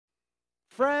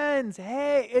Friends,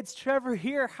 hey, it's Trevor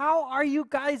here. How are you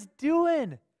guys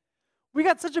doing? We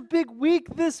got such a big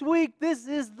week this week. This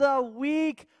is the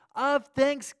week of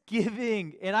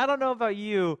Thanksgiving. And I don't know about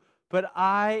you, but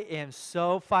I am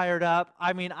so fired up.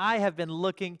 I mean, I have been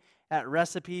looking at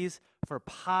recipes for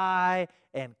pie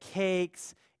and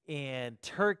cakes and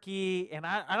turkey, and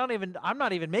I'm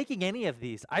not even making any of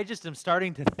these. I just am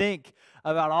starting to think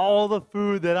about all the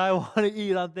food that I want to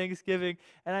eat on Thanksgiving,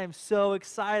 and I am so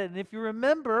excited. And if you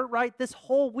remember, right, this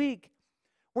whole week,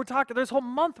 this whole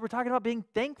month, we're talking about being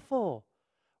thankful.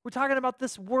 We're talking about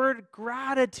this word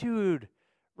gratitude,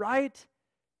 right?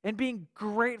 And being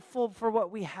grateful for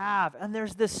what we have. And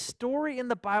there's this story in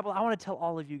the Bible I want to tell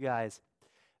all of you guys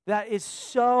that is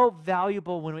so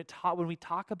valuable when we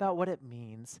talk about what it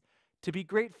means to be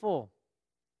grateful.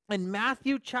 In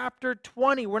Matthew chapter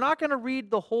 20, we're not going to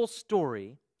read the whole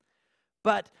story,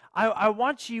 but I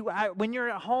want you, when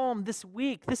you're at home this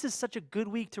week, this is such a good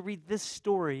week to read this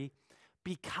story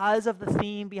because of the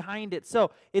theme behind it.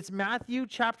 So it's Matthew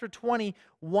chapter 20,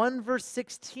 1 verse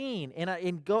 16.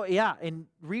 And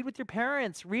read with your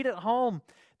parents, read at home.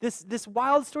 This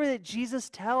wild story that Jesus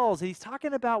tells. He's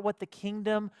talking about what the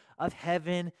kingdom of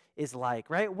heaven is like,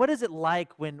 right? What is it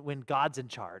like when God's in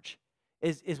charge?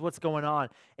 Is what's going on.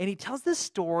 And he tells this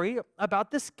story about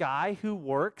this guy who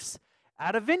works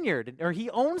at a vineyard, or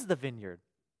he owns the vineyard.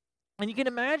 And you can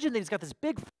imagine that he's got this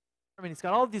big farm, and he's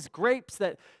got all these grapes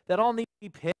that all need to be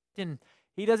picked, and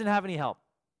he doesn't have any help.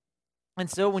 And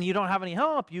so when you don't have any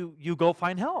help, you go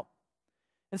find help.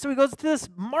 And so he goes to this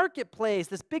marketplace,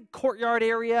 this big courtyard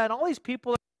area, and all these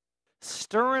people are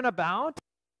stirring about.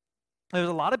 There's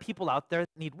a lot of people out there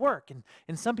that need work,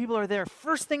 and some people are there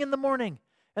first thing in the morning.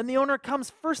 And the owner comes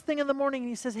first thing in the morning, and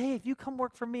he says, hey, if you come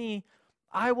work for me,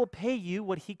 I will pay you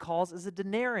what he calls as a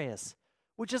denarius,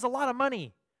 which is a lot of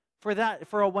money for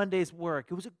a one day's work.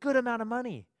 It was a good amount of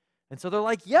money. And so they're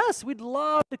like, yes, we'd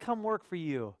love to come work for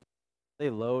you. They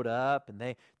load up, and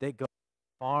they go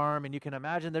farm, and you can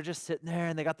imagine they're just sitting there,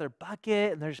 and they got their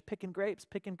bucket, and they're just picking grapes,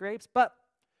 but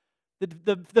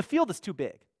the field is too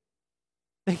big.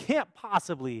 They can't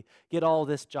possibly get all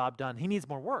this job done. He needs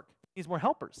more work. He needs more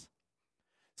helpers.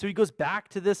 So he goes back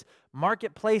to this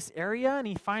marketplace area, and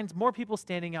he finds more people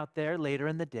standing out there later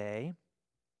in the day,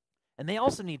 and they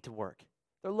also need to work.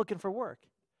 They're looking for work.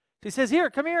 So he says, here,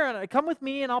 come with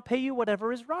me, and I'll pay you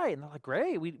whatever is right. And they're like,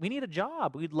 great, we need a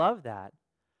job. We'd love that.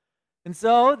 And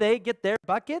so they get their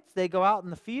buckets, they go out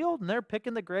in the field, and they're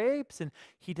picking the grapes, and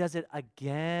he does it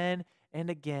again and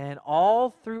again, all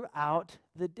throughout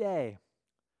the day.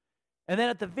 And then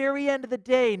at the very end of the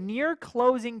day, near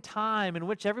closing time, in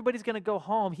which everybody's going to go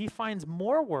home, he finds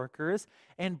more workers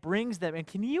and brings them. And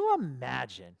can you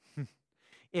imagine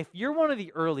if you're one of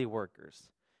the early workers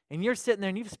and you're sitting there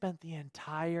and you've spent the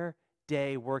entire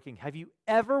day working? Have you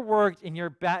ever worked in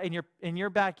your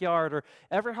backyard or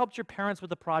ever helped your parents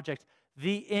with a project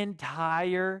the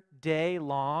entire day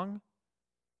long?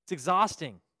 It's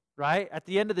exhausting, right? At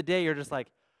the end of the day, you're just like,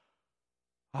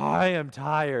 I am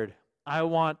tired. I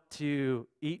want to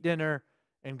eat dinner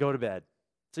and go to bed.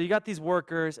 So you got these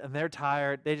workers, and they're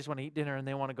tired. They just want to eat dinner, and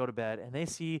they want to go to bed. And they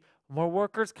see more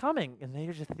workers coming, and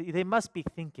they must be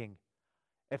thinking,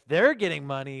 if they're getting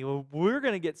money, well, we're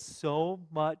going to get so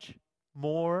much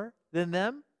more than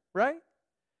them, right?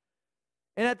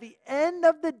 And at the end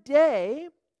of the day,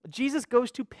 Jesus goes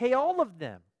to pay all of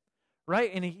them, right?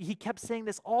 And he kept saying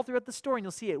this all throughout the story, and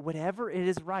you'll see it. Whatever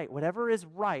is right,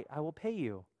 I will pay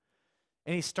you.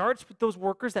 And he starts with those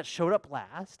workers that showed up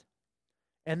last.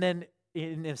 And then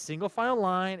in a single file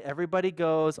line, everybody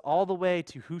goes all the way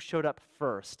to who showed up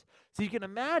first. So you can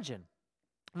imagine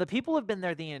the people who have been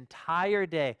there the entire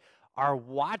day are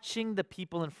watching the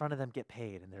people in front of them get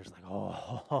paid. And they're just like,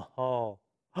 oh,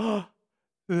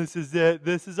 this is it.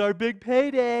 This is our big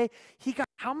payday.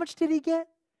 How much did he get?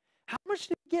 How much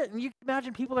did he get? And you can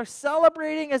imagine people are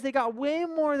celebrating as they got way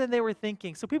more than they were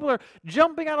thinking. So people are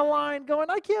jumping out of line going,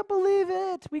 I can't believe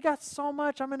it. We got so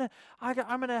much. I'm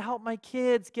gonna help my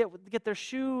kids get their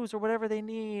shoes or whatever they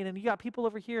need. And you got people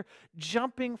over here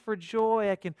jumping for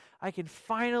joy. I can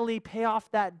finally pay off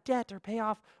that debt or pay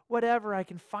off whatever. I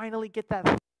can finally get that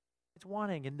thing it's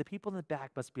wanting. And the people in the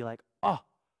back must be like, oh,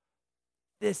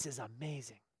 this is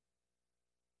amazing.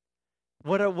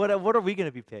 What are we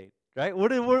gonna be paid? Right?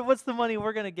 What's the money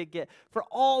we're going to get for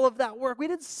all of that work? We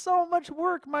did so much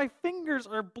work. My fingers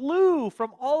are blue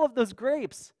from all of those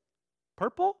grapes.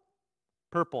 Purple?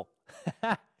 Purple.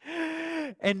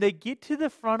 And they get to the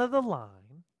front of the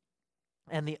line,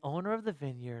 and the owner of the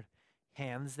vineyard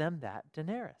hands them that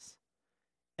denarius.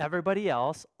 Everybody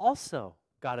else also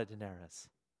got a denarius.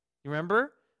 You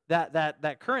remember?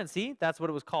 That currency, that's what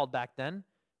it was called back then,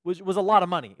 was a lot of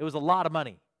money. It was a lot of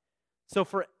money. So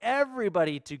for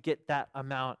everybody to get that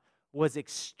amount was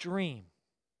extreme.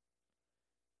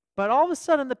 But all of a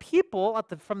sudden, the people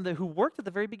who worked at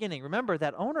the very beginning, remember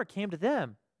that owner came to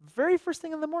them very first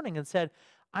thing in the morning and said,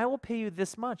 I will pay you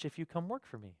this much if you come work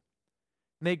for me.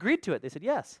 And they agreed to it. They said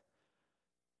yes.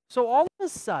 So all of a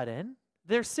sudden,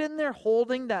 they're sitting there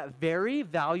holding that very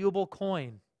valuable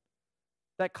coin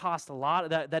that cost a lot,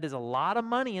 that is a lot of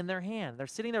money in their hand. They're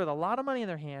sitting there with a lot of money in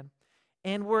their hand.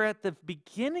 And where at the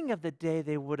beginning of the day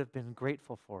they would have been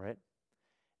grateful for it,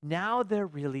 now they're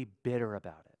really bitter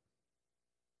about it.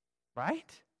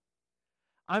 Right?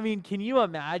 I mean, can you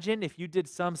imagine if you did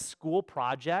some school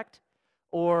project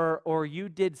or you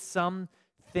did something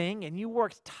and you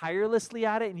worked tirelessly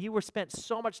at it and you spent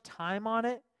so much time on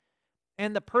it,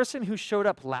 and the person who showed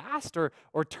up last or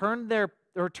turned their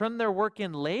work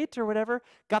in late or whatever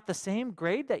got the same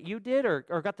grade that you did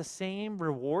or got the same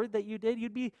reward that you did,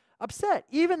 you'd be upset,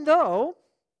 even though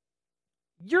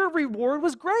your reward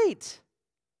was great.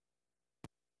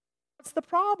 What's the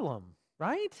problem,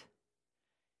 right?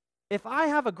 If I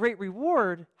have a great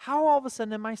reward, how all of a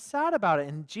sudden am I sad about it?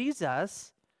 And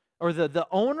Jesus, or the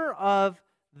owner of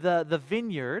the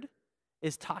vineyard,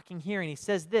 is talking here, and he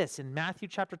says this in Matthew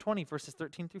chapter 20, verses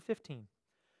 13 through 15.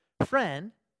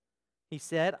 Friend, he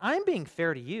said, I'm being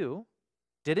fair to you.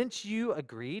 Didn't you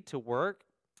agree to work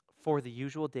for the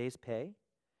usual day's pay?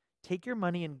 Take your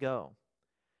money and go.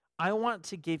 I want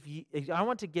to give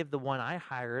the one I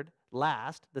hired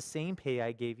last the same pay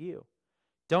I gave you.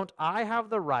 Don't I have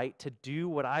the right to do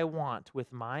what I want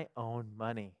with my own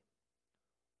money?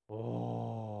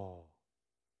 Oh.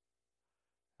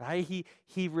 Right?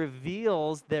 He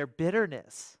reveals their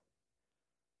bitterness.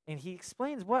 And he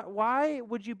explains, why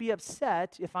would you be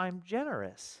upset if I'm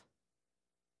generous?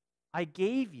 I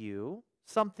gave you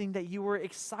something that you were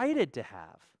excited to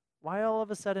have. Why all of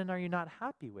a sudden are you not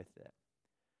happy with it?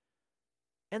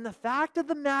 And the fact of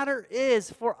the matter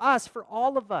is, for us, for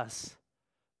all of us,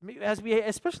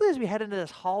 especially as we head into this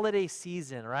holiday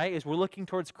season, right? As we're looking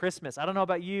towards Christmas. I don't know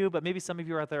about you, but maybe some of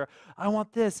you are out there, I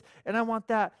want this, and I want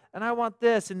that, and I want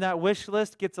this, and that wish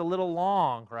list gets a little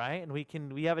long, right? And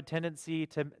we have a tendency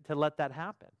to let that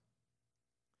happen.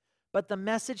 But the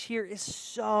message here is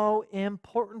so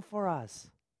important for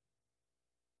us.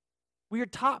 We are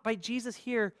taught by Jesus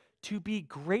here to be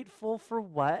grateful for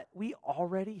what we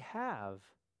already have.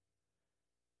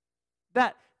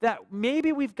 That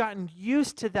maybe we've gotten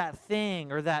used to that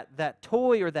thing or that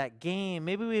toy or that game.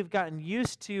 Maybe we've gotten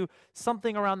used to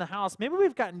something around the house. Maybe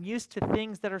we've gotten used to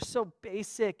things that are so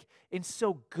basic and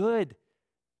so good,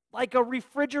 like a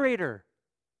refrigerator.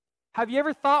 Have you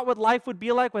ever thought what life would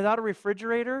be like without a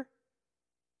refrigerator?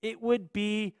 It would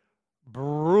be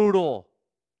brutal.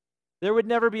 There would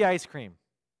never be ice cream.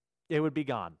 It would be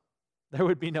gone. There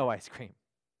would be no ice cream.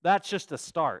 That's just a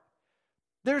start.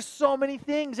 There's so many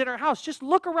things in our house. Just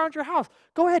look around your house.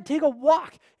 Go ahead, take a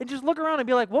walk, and just look around and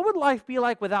be like, what would life be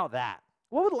like without that?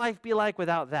 What would life be like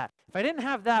without that? If I didn't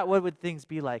have that, what would things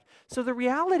be like? So the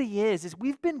reality is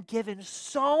we've been given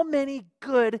so many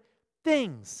good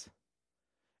things.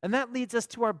 And that leads us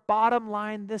to our bottom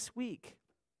line this week.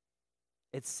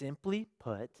 It's simply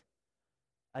put,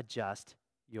 adjust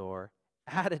your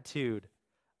attitude.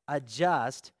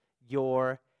 Adjust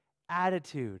your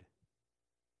attitude.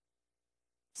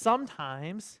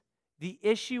 Sometimes the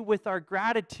issue with our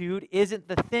gratitude isn't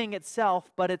the thing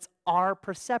itself, but it's our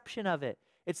perception of it.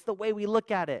 It's the way we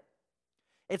look at it.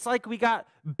 It's like we got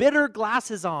bitter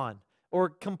glasses on or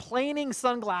complaining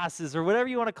sunglasses or whatever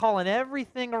you want to call it. And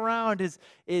everything around is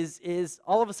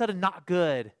all of a sudden not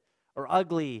good or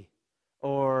ugly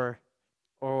or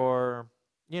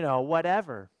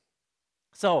whatever.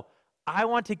 So I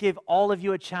want to give all of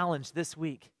you a challenge this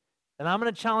week. And I'm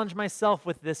going to challenge myself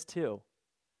with this too.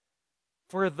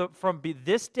 From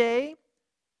this day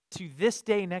to this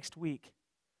day next week,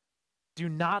 do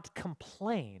not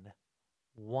complain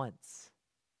once.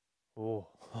 Oh.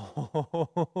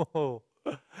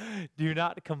 Do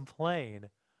not complain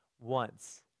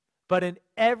once. But in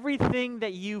everything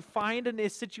that you find in a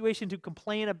situation to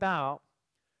complain about,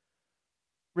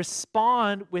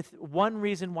 respond with one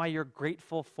reason why you're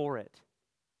grateful for it.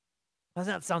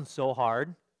 Doesn't that sound so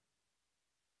hard?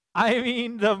 I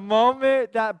mean, the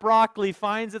moment that broccoli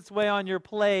finds its way on your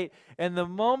plate and the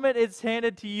moment it's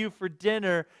handed to you for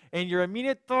dinner and your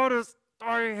immediate thought is,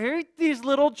 I hate these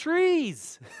little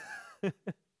trees.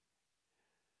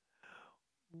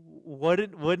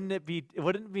 Wouldn't it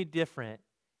be different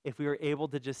if we were able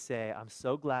to just say, I'm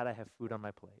so glad I have food on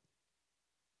my plate?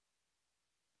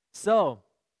 So,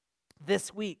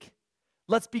 this week,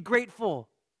 let's be grateful.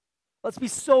 Let's be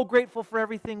so grateful for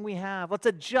everything we have. Let's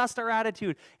adjust our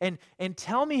attitude and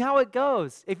tell me how it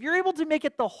goes. If you're able to make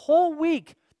it the whole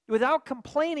week without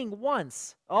complaining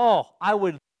once, oh, I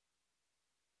would.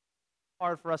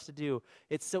 Hard for us to do.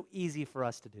 It's so easy for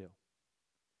us to do.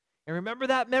 And remember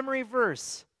that memory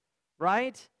verse,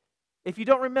 right? If you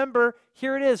don't remember,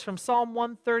 here it is from Psalm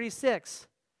 136.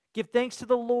 Give thanks to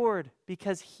the Lord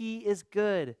because he is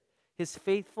good. His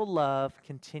faithful love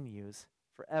continues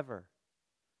forever.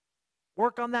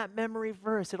 Work on that memory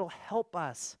verse. It'll help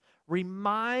us,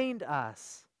 remind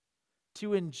us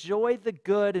to enjoy the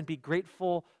good and be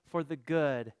grateful for the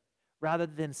good rather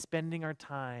than spending our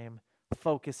time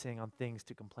focusing on things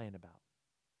to complain about.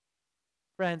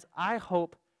 Friends, I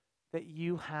hope that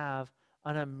you have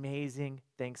an amazing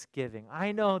Thanksgiving.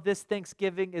 I know this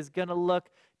Thanksgiving is going to look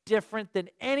different than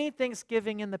any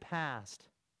Thanksgiving in the past.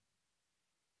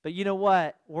 But you know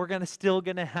what? We're still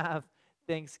going to have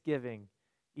Thanksgiving,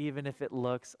 even if it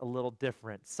looks a little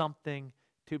different. Something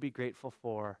to be grateful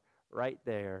for right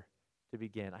there to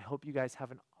begin. I hope you guys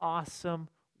have an awesome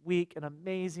week, an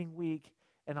amazing week,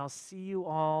 and I'll see you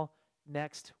all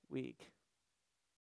next week.